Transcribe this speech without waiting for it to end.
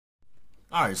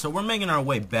Alright, so we're making our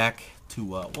way back to,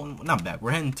 well, not back.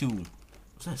 We're heading to,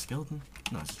 was that a skeleton?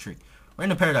 No, it's a tree. We're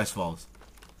into Paradise Falls.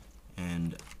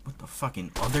 And, what the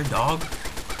fucking other dog?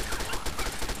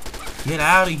 Get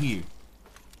out of here.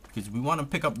 Because we want to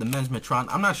pick up the Mesmetron.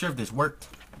 I'm not sure if this worked.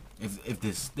 If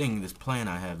this plan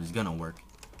I have is gonna work.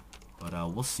 But,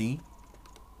 we'll see.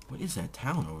 What is that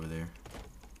town over there?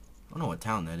 I don't know what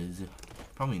town that is.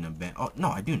 Probably an abandoned. Oh, no,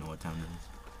 I do know what town that is.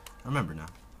 I remember now.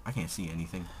 I can't see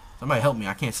anything. Somebody help me.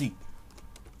 I can't see.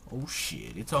 Oh,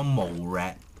 shit. It's a mole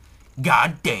rat.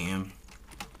 God damn.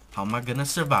 How am I gonna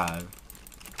survive?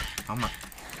 How am I...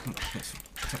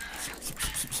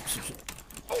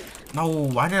 No,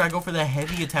 why did I go for the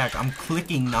heavy attack? I'm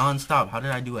clicking non-stop. How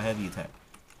did I do a heavy attack?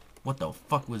 What the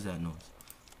fuck was that noise?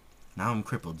 Now I'm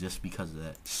crippled just because of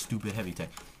that stupid heavy attack.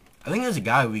 I think there's a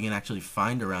guy we can actually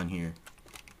find around here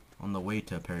on the way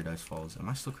to Paradise Falls. Am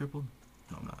I still crippled?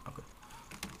 No, I'm not. Okay.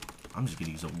 I'm just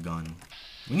gonna use a gun.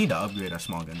 We need to upgrade our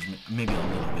small guns, maybe a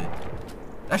little bit.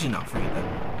 Actually, no, forget that.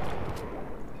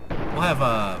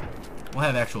 We'll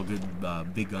have actual good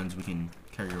big guns we can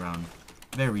carry around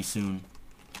very soon.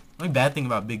 The only bad thing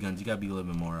about big guns, you gotta be a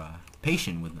little bit more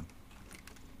patient with them,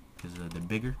 because they're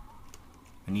bigger.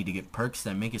 I need to get perks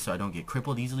that make it so I don't get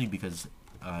crippled easily, because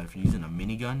if you're using a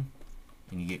minigun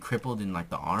and you get crippled in like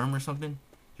the arm or something,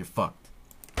 you're fucked.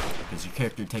 Because your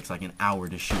character takes like an hour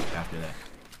to shoot after that.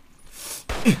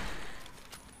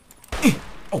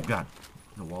 Oh god,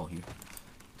 there's a wall here.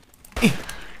 I'm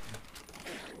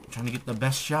trying to get the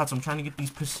best shots. I'm trying to get these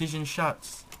precision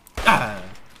shots.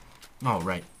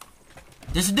 Alright.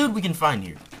 There's a dude we can find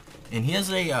here. And he has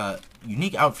a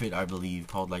unique outfit, I believe,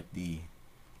 called like the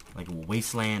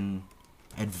wasteland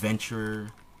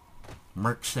adventurer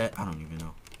merc set. I don't even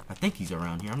know. I think he's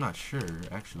around here. I'm not sure,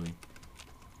 actually.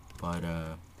 But,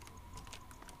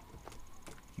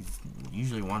 he's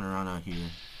usually wandering around out here.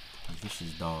 A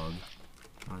vicious dog.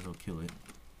 Might as well kill it.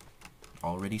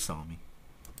 Already saw me.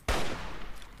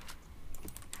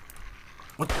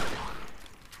 What the?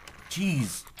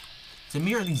 Jeez.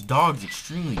 Samir, are these dogs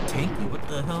extremely tanky? What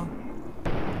the hell?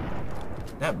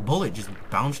 That bullet just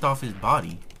bounced off his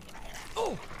body.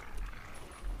 Oh!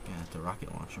 Yeah, it's a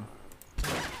rocket launcher.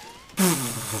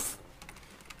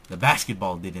 The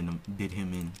basketball did him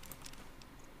in.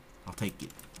 I'll take it.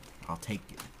 I'll take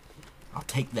it. I'll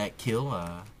take that kill.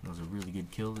 That was a really good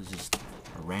kill. There's just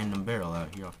a random barrel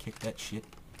out here. I'll kick that shit.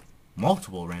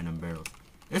 Multiple random barrels.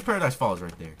 There's Paradise Falls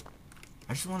right there.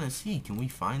 I just want to see, can we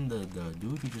find the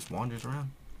dude who just wanders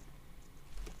around?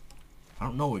 I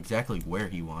don't know exactly where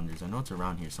he wanders. I know it's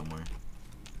around here somewhere.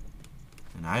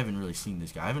 And I haven't really seen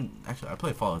this guy. I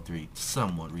played Fallout 3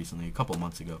 somewhat recently, a couple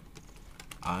months ago.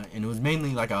 And it was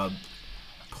mainly like a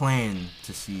plan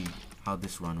to see how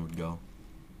this run would go.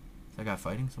 Is that guy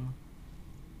fighting someone?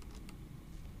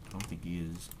 I don't think he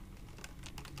is.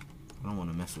 I don't want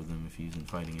to mess with him if he isn't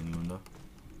fighting anyone though.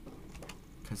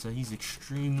 Because he's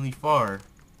extremely far.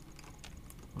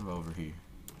 What about over here?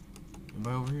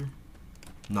 Anybody over here?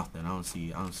 Nothing. I don't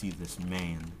see this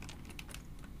man.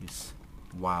 This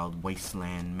wild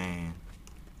wasteland man.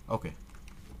 Okay.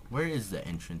 Where is the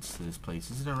entrance to this place?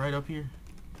 Isn't it right up here?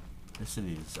 Yes it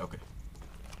is. Okay.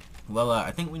 Well,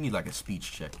 I think we need like a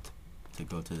speech check to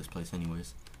go to this place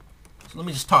anyways. So let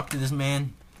me just talk to this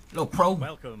man. Hello, Crow.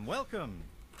 Welcome, welcome.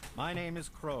 My name is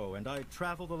Crow, and I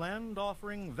travel the land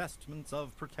offering vestments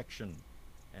of protection.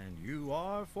 And you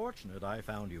are fortunate I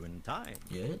found you in time.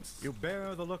 Yes. You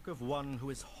bear the look of one who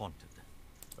is haunted.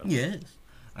 Well, yes.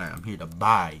 Alright, I'm here to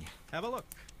buy. Have a look.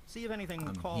 See if anything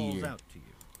calls out to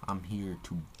you. I'm here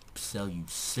to sell you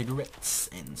cigarettes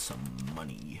and some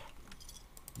money.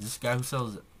 Is this guy who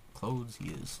sells clothes?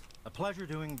 He is. A pleasure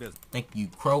doing business. Thank you,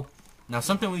 Crow. Now,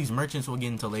 something with these merchants we'll get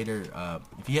into later.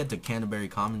 If you head to Canterbury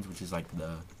Commons, which is like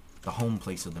the home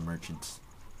place of the merchants,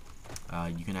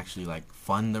 you can actually like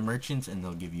fund the merchants and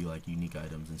they'll give you like unique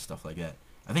items and stuff like that.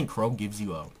 I think Crow gives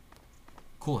you a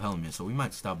cool helmet, so we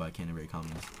might stop by Canterbury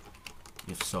Commons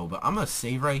if so. But I'm gonna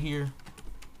save right here.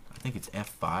 I think it's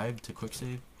F5 to quick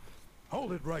save.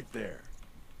 Hold it right there.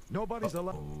 Nobody's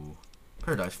allowed. Oh,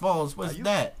 Paradise Falls. What's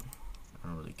that? I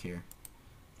don't really care.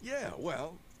 Yeah,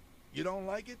 well, you don't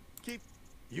like it? Keep.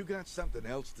 You got something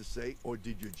else to say, or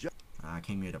did you just? I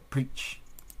came here to preach.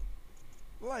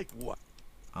 Like what?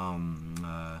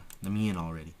 Let me in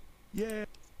already. Yeah.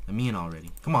 Let me in already.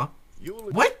 Come on.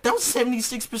 What? That was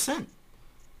 76%.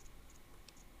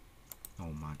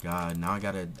 Oh my god. Now I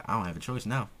don't have a choice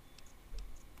now.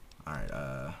 Alright,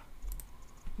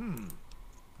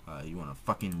 you want a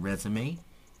fucking resume?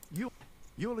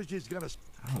 Eulogy's gonna.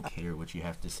 I don't care what you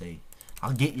have to say.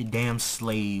 I'll get your damn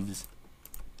slaves.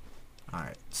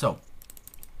 Alright, so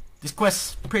This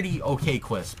quest's pretty okay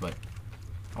quest, but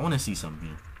I want to see something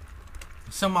here.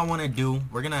 Something I want to do.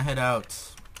 We're gonna head out.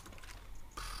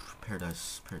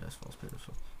 Paradise Falls. I'm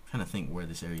trying to think where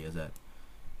this area is at.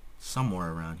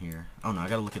 Somewhere around here. I don't know. I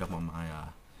gotta look it up on my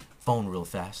phone real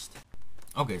fast.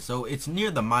 Okay, so it's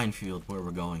near the minefield where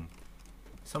we're going.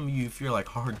 Some of you, if you're like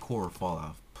hardcore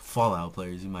Fallout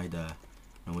players, you might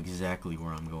know exactly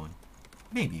where I'm going.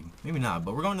 Maybe not.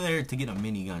 But we're going there to get a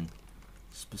minigun,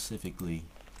 specifically.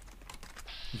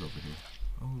 Who's over here?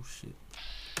 Oh shit.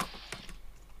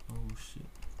 Oh shit.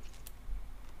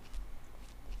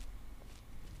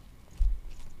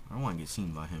 I don't want to get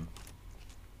seen by him.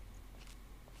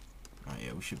 Alright,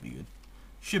 yeah, we should be good.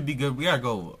 Should be good. We gotta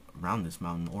go around this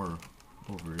mountain or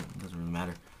over it. It doesn't really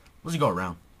matter. Let's go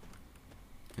around.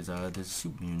 Because there's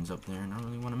super mutants up there, and I don't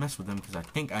really want to mess with them because I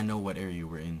think I know what area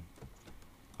we're in.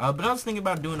 But I was thinking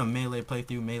about doing a melee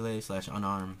playthrough,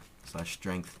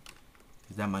 melee/unarmed/strength.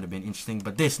 Because that might have been interesting.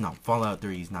 But no, Fallout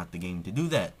 3 is not the game to do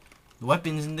that. The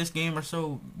weapons in this game are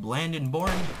so bland and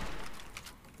boring.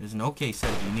 There's an okay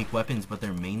set of unique weapons, but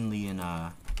they're mainly in, do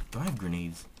I have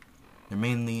grenades? They're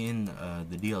mainly in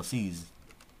the DLCs.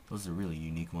 Those are really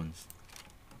unique ones.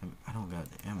 I don't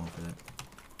got the ammo for that.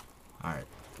 Alright,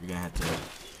 you're gonna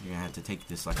have to take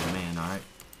this like a man, alright?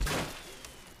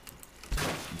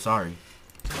 I'm sorry.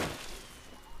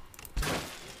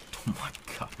 Oh my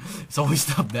god. It's always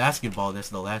the basketball that's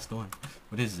the last one.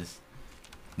 What is this?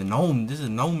 The gnome.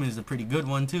 Gnome is a pretty good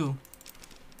one too.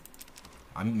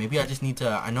 Maybe I just need to,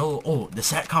 I know, oh, the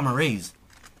SATCOM arrays.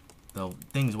 The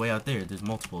thing's way out there. There's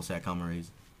multiple SATCOM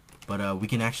arrays. But we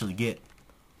can actually get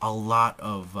a lot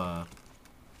of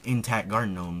intact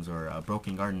garden gnomes or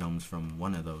broken garden gnomes from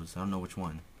one of those. I don't know which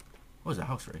one. Oh, there's a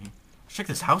house right here. Let's check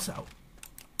this house out.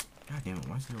 God damn it,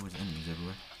 why is there always enemies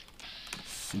everywhere?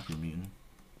 Super mutant.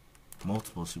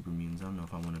 Multiple super mutants. I don't know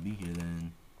if I want to be here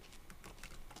then.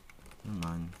 Never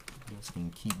mind. You guys can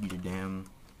keep your damn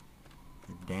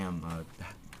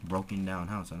broken down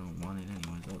house. I don't want it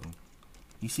anyways. Uh-oh.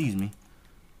 He sees me.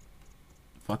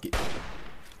 Fuck it.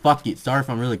 Fuck it. Sorry if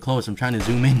I'm really close. I'm trying to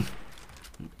zoom in.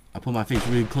 I put my face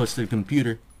really close to the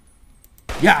computer.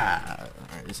 Yeah!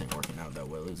 Alright, this ain't working out that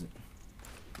well, is it?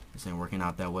 This ain't working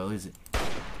out that well, is it?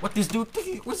 What this dude,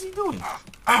 what's he doing?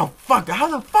 Ow, fuck, how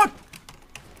the fuck?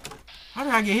 How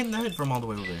did I get hit in the head from all the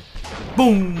way over there?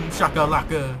 Boom!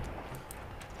 Shakalaka!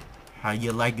 How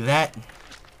you like that?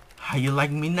 How you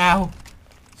like me now?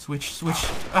 Switch.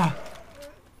 Ah!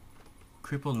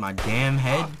 Crippled my damn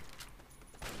head.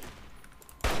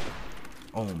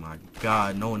 Oh my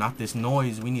god, no, not this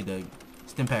noise. We need to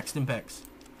Stimpaks.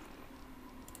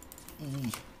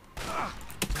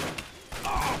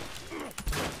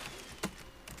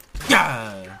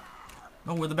 Yeah!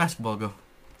 No, where'd the basketball go?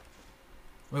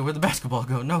 Wait, where'd the basketball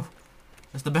go? No.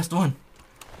 That's the best one.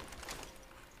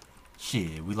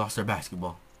 Shit, we lost our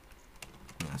basketball.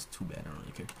 Yeah, that's too bad. I don't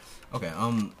really care. Okay,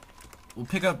 we'll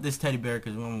pick up this teddy bear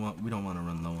because we don't want to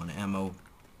run low on ammo.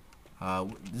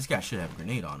 This guy should have a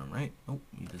grenade on him, right? Oh,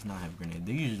 he does not have a grenade.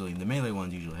 The melee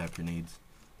ones usually have grenades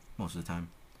most of the time.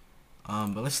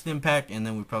 But let's Stimpak, and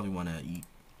then we probably want to eat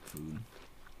food.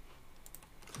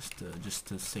 Just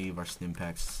to save our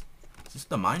Stimpaks. Is this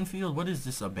the minefield? What is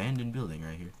this abandoned building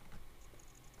right here?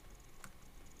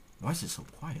 Why is it so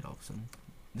quiet all of a sudden?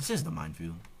 This is the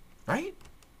minefield, right?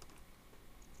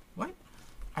 What?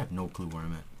 I have no clue where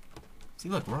I'm at. See,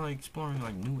 look, we're like exploring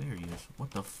like new areas.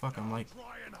 What the fuck? I'm like,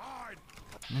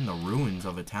 I'm in the ruins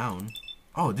of a town.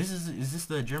 Oh, is this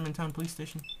the Germantown police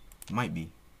station? Might be.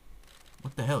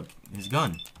 What the hell? His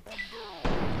gun.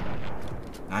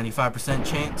 95%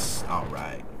 chance. All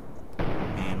right.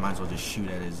 And might as well just shoot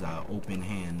at his open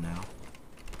hand now.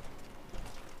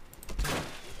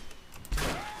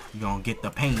 You gonna get the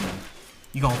pain.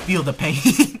 You gonna feel the pain.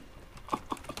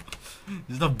 This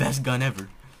is the best gun ever.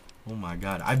 Oh my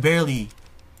god. I barely,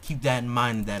 keep that in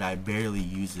mind that I barely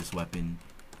use this weapon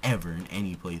ever in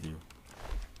any playthrough.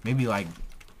 Maybe like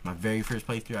my very first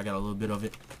playthrough I got a little bit of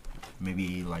it.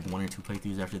 Maybe like 1 or 2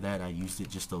 playthroughs after that I used it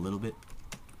just a little bit.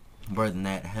 More than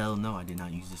that, hell no, I did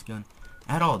not use this gun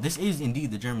at all. This is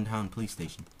indeed the Germantown police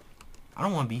station. I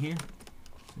don't want to be here.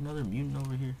 There's another mutant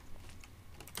over here.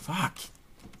 Fuck.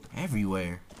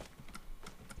 Everywhere.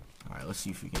 Alright, let's see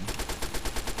if we can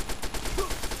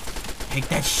take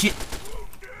that shit.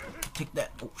 Take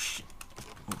that. Oh shit.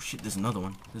 Oh shit, there's another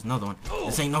one. There's another one.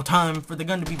 This ain't no time for the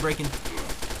gun to be breaking.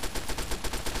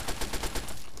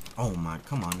 Oh my,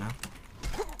 come on now.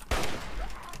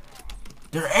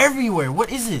 They're everywhere. What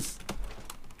is this?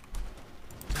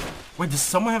 Wait, does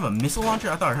someone have a missile launcher?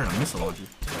 I thought I heard a missile launcher.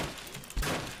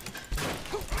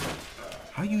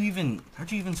 How'd you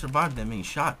even survive that many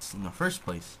shots in the first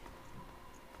place?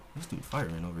 This dude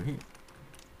firing over here.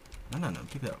 No,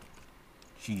 pick it up.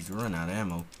 Jeez, we're running out of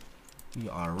ammo. We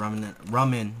are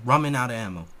running out of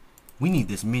ammo. We need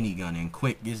this minigun and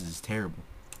quick. This is terrible.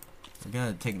 We're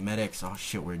gonna take medics. Oh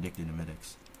shit, we're addicted to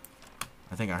medics.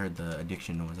 I think I heard the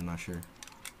addiction noise. I'm not sure.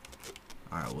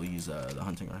 Alright, we'll use the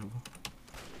hunting rifle.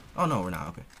 Oh no, we're not.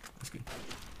 Okay, that's good.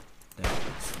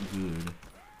 That's good.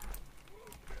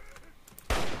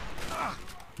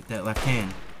 Get that left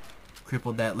hand.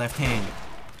 Crippled that left hand.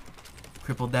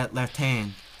 Crippled that left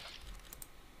hand.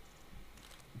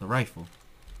 The rifle.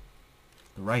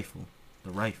 The rifle.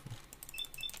 The rifle.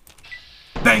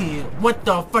 Bang it! What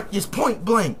the fuck is point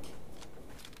blank?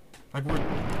 Like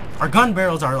our gun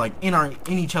barrels are like in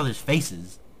each other's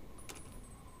faces.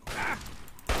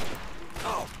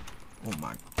 Oh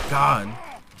my god.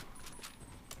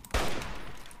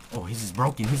 Oh, his is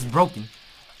broken. His is broken.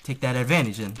 Take that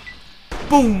advantage and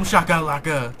boom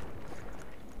shakalaka.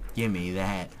 Give me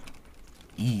that.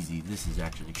 Easy. This is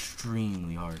actually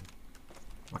extremely hard.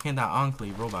 Why can't that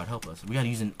Enclave robot help us? We gotta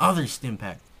use another stim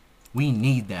pack. We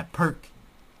need that perk.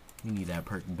 We need that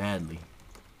perk badly.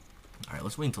 Alright,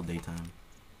 let's wait until daytime.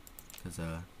 Because,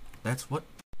 that's what...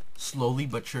 Slowly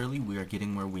but surely, we are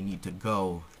getting where we need to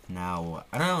go. Now,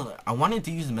 I don't know. I wanted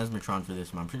to use the Mesmetron for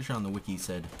this, but I'm pretty sure on the wiki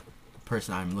said the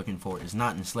person I'm looking for is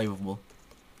not enslavable.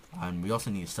 And we also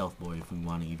need a stealth boy if we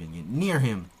want to even get near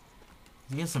him.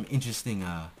 He has some interesting,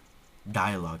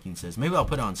 dialogue he says. Maybe I'll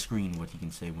put on screen what he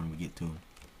can say when we get to him.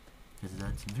 Because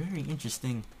that's very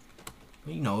interesting.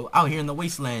 But, you know, out here in the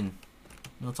wasteland,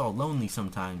 you know, it's all lonely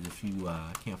sometimes if you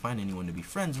can't find anyone to be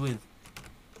friends with.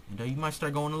 And you might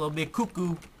start going a little bit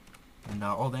cuckoo. And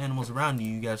all the animals around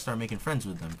you, you gotta start making friends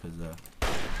with them. Because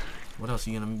what else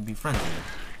are you gonna be friends with?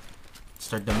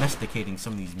 Start domesticating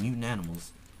some of these mutant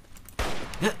animals.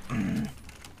 Come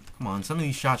on, some of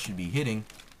these shots should be hitting.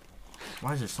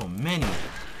 Why is there so many?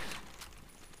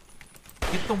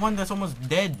 Get the one that's almost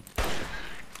dead.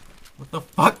 What the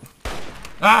fuck?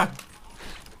 Ah!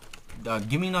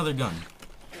 Give me another gun.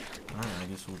 Alright, I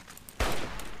guess we'll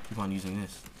keep on using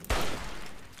this.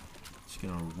 Just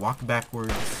gonna walk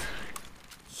backwards.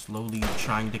 Slowly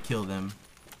trying to kill them.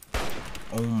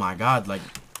 Oh my god, like,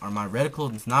 are my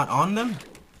reticles not on them?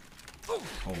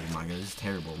 Oh my god, this is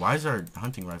terrible. Why does our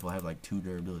hunting rifle have like 2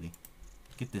 durability?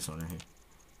 Get this on her here.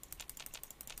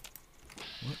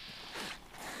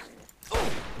 What?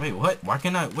 Wait, what? Why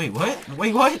can't I? Wait, what?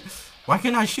 Wait, what? Why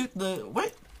can't I shoot the...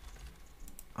 What?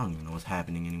 I don't even know what's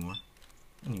happening anymore.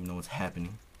 I don't even know what's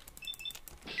happening.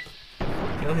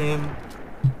 Kill him.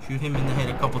 Shoot him in the head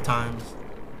a couple times.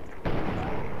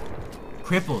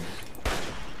 Crippled.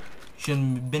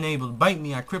 Shouldn't have been able to bite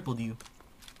me. I crippled you.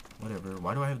 Whatever.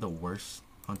 Why do I have the worst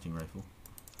hunting rifle?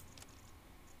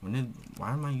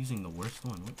 Why am I using the worst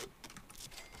one? What?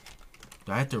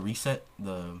 Do I have to reset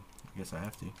the... I guess I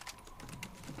have to.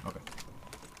 Okay.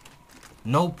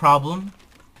 No problem.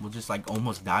 We'll just like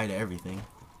almost die to everything.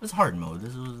 It's hard mode.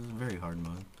 This was a very hard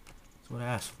mode. That's what I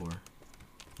asked for.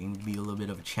 Game would be a little bit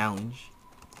of a challenge.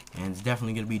 And it's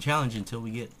definitely going to be a challenge until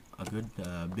we get a good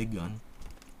big gun.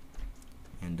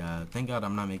 And thank God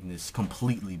I'm not making this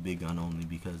completely big gun only,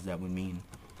 because that would mean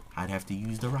I'd have to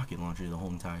use the rocket launcher the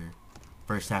whole entire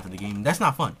first half of the game. That's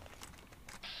not fun.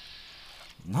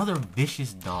 Another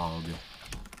vicious dog.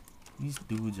 These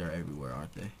dudes are everywhere,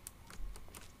 aren't they?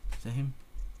 Is that him?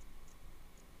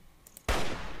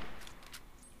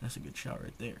 That's a good shot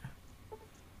right there.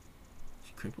 Is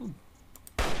he crippled?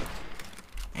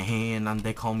 And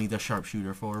they call me the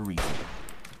sharpshooter for a reason.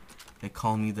 They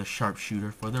call me the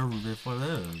sharpshooter for the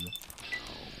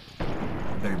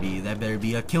that better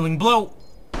be a killing blow.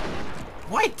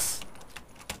 What?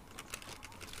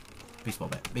 Baseball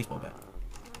bat, baseball bat.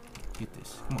 Get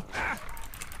this. Come on.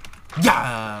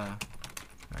 Yeah.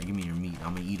 Alright, give me your meat.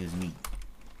 I'm gonna eat his meat.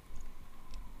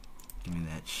 Give me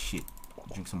that shit.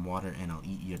 Drink some water and I'll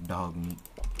eat your dog meat.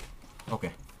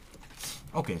 Okay.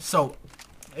 Okay, so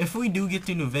if we do get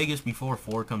to New Vegas before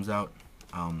 4 comes out,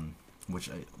 which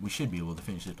we should be able to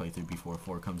finish this playthrough before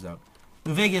 4 comes out.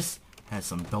 New Vegas has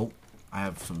some dope. I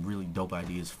have some really dope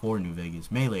ideas for New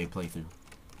Vegas. Melee playthrough.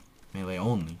 Melee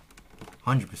only.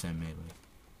 100% melee.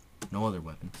 No other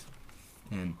weapons.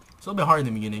 And it's a little bit hard in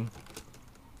the beginning.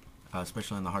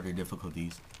 Especially on the harder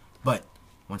difficulties. But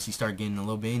once you start getting a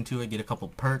little bit into it, get a couple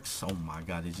perks. Oh my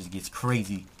god, it just gets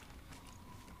crazy.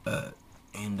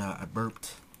 And I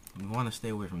burped. We want to stay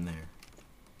away from there.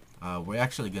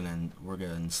 We're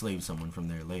gonna enslave someone from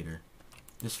there later.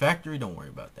 This factory, don't worry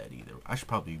about that either. I should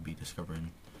probably be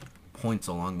discovering points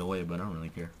along the way, but I don't really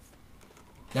care.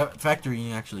 That factory,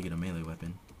 you actually get a melee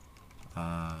weapon.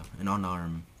 An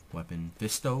unarmed weapon.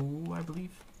 Fisto, I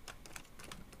believe.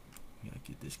 We gotta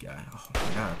get this guy. Oh my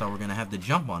god, I thought we were gonna have to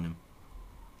jump on him.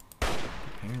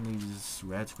 Apparently this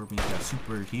rad scorpion's got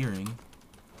super hearing.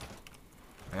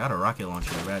 I got a rocket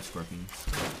launcher of rad scorpions.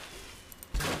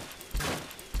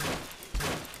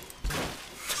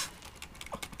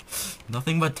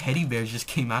 Nothing but teddy bears just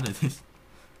came out of this.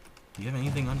 Do you have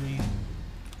anything under you?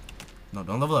 No,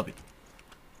 don't level up it.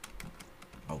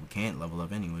 Oh, we can't level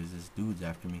up anyways. This dude's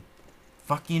after me.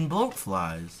 Fucking bloat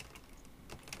flies.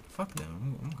 Fuck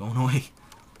them. I'm going away.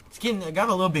 It's getting. I got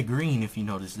a little bit green if you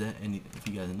noticed that, and if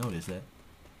you guys noticed that.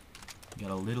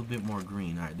 Got a little bit more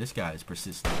green. Alright, this guy is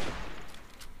persistent.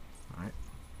 Alright.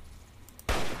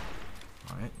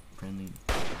 Alright, friendly.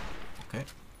 Okay.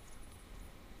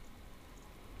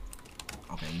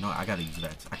 Okay, you know what? I gotta use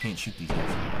that. I can't shoot these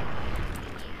guys.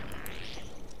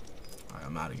 Alright,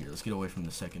 I'm out of here. Let's get away from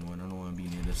the second one. I don't want to be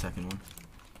near the second one.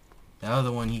 The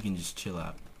other one, he can just chill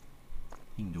out.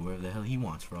 He can do whatever the hell he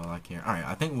wants for all I care. Alright,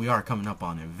 I think we are coming up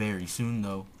on it very soon,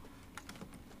 though.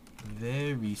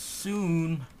 Very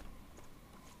soon.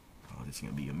 Oh, this is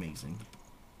going to be amazing.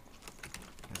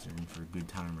 You guys are in for a good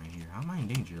time right here. How am I in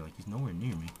danger? Like, he's nowhere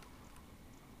near me.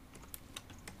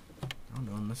 I don't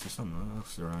know, unless there's something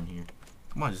else around here.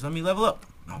 Come on, just let me level up.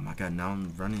 Oh my god, now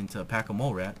I'm running into a pack of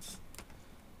mole rats.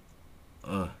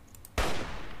 Ugh.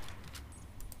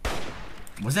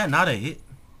 Was that not a hit?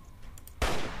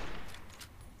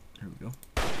 There we go.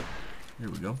 There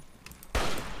we go.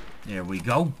 There we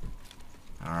go.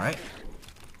 Alright.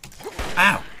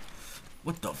 Ow!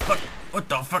 What the fuck? What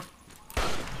the fuck?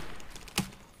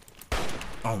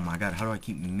 Oh my god, how do I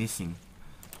keep missing?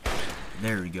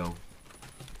 There we go.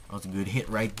 That was a good hit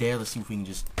right there. Let's see if we can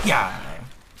just... Yeah!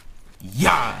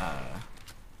 Yeah!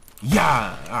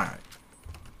 Yeah! Alright.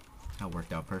 That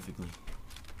worked out perfectly.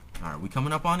 Alright, we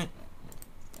coming up on it?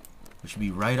 We should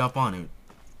be right up on it.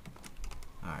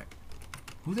 Alright.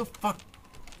 Who the fuck?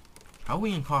 How are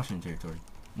we in caution territory?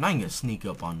 I'm not even gonna sneak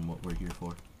up on what we're here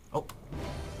for. Oh.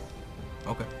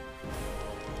 Okay.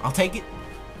 I'll take it.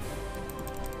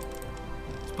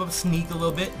 Let's put up sneak a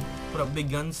little bit. Put up big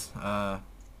guns.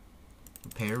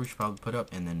 Repair we should probably put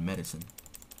up. And then medicine.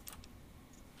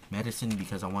 Medicine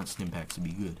because I want stim packs to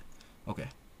be good. Okay.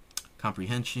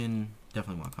 Comprehension.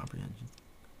 Definitely want comprehension.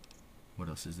 What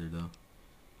else is there though?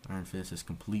 Iron Fist is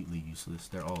completely useless.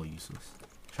 They're all useless.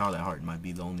 Charlotte Heart might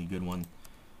be the only good one.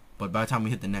 But by the time we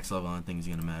hit the next level, I don't think it's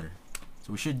gonna matter.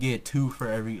 So we should get 2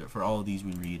 for all of these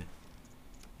we read.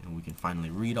 And we can finally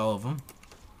read all of them.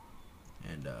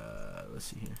 And let's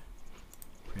see here.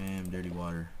 Cram, dirty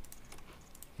water.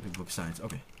 Big book of science.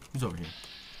 Okay. Who's over here?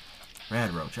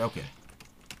 Rad Roach. Okay.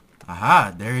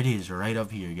 Aha! There it is. Right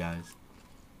up here, guys.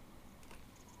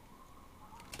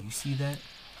 Do you see that?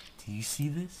 Do you see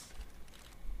this?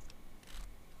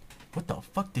 What the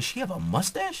fuck? Does she have a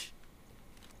mustache?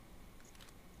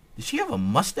 Does she have a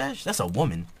mustache? That's a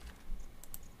woman.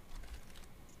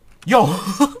 Yo!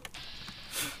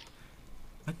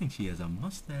 I think she has a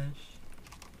mustache.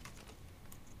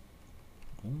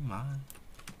 Oh my.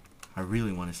 I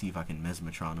really want to see if I can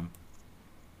Mesmetron him.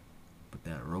 But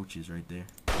that roach is right there.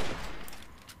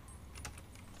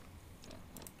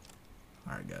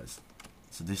 Alright guys.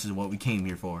 So this is what we came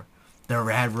here for. The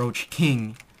Rad Roach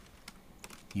King.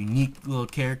 Unique little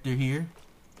character here.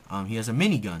 He has a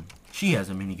minigun. She has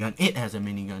a minigun. It has a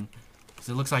minigun.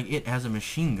 So it looks like it has a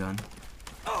machine gun.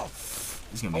 Oh,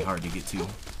 it's gonna be hard to get to.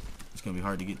 It's gonna be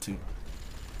hard to get to.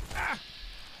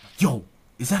 Yo,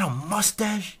 is that a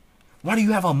mustache? Why do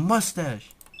you have a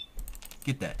mustache?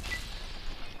 Get that.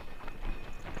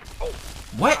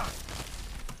 What?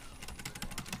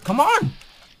 Come on!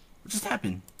 What just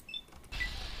happened?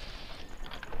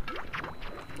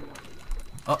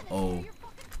 Uh-oh.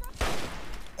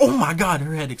 Oh my god,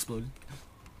 her head exploded.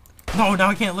 No, now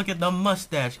I can't look at the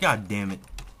mustache. God damn it.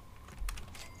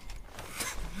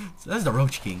 So that's the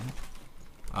Roach King.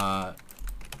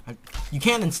 You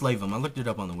can't enslave him. I looked it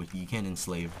up on the wiki. You can't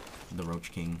enslave the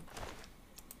Roach King.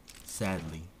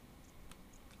 Sadly.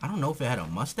 I don't know if it had a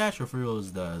mustache or if it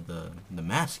was the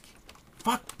mask.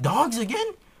 Fuck, dogs again?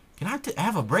 Can I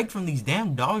have a break from these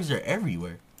damn dogs? They're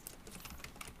everywhere.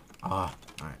 Alright.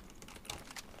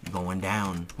 Going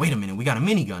down. Wait a minute, we got a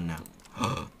minigun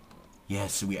now.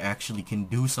 Yes, we actually can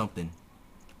do something.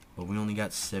 But we only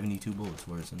got 72 bullets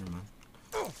for it, so never mind.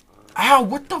 Ow,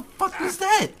 what the fuck was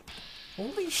that?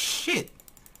 Holy shit.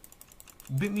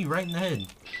 Bit me right in the head.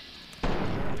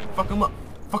 Fuck him up.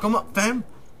 Fuck him up, fam.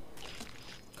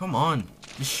 Come on.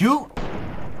 Just shoot.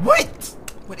 What?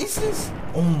 What is this?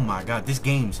 Oh my god, this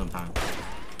game sometimes.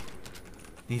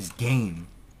 This game.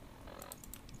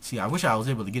 See, I wish I was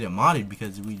able to get it modded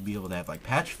because we'd be able to have like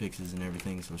patch fixes and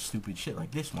everything so stupid shit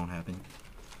like this won't happen.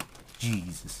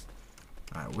 Jesus.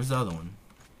 Alright, where's the other one?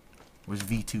 Where's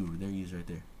V2? There he is right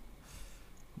there.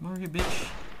 Come over here, bitch.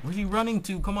 Where's he running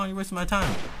to? Come on, you're wasting my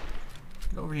time.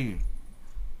 Get over here.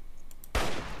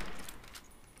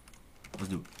 Let's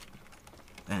do it.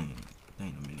 That ain't a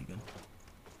minigun.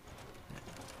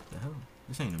 The hell?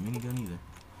 This ain't a minigun either.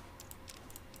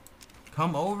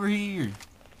 Come over here.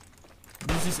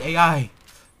 What is this AI?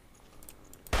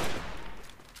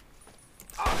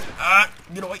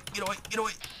 Get away, get away, get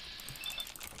away.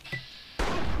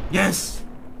 Yes!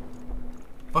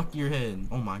 Fuck your head.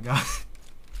 Oh my god.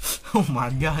 Oh my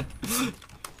god.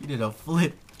 He did a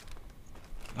flip.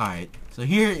 Alright, so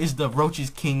here is the Roaches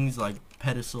King's like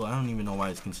pedestal. I don't even know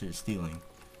why it's considered stealing.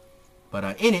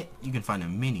 But in it, you can find a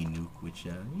mini nuke, which,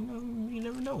 you know, you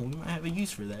never know. We might have a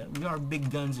use for that. We are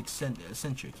big guns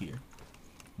eccentric here.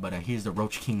 But here's the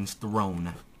Roach King's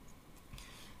throne.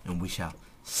 And we shall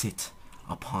sit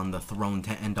upon the throne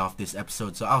to end off this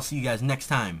episode. So I'll see you guys next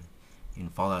time in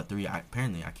Fallout 3.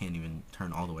 Apparently, I can't even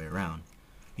turn all the way around.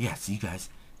 Yeah, see you guys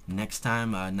next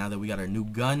time. Now that we got our new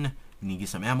gun, we need to get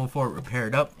some ammo for it, repair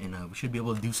it up, and we should be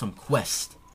able to do some quests.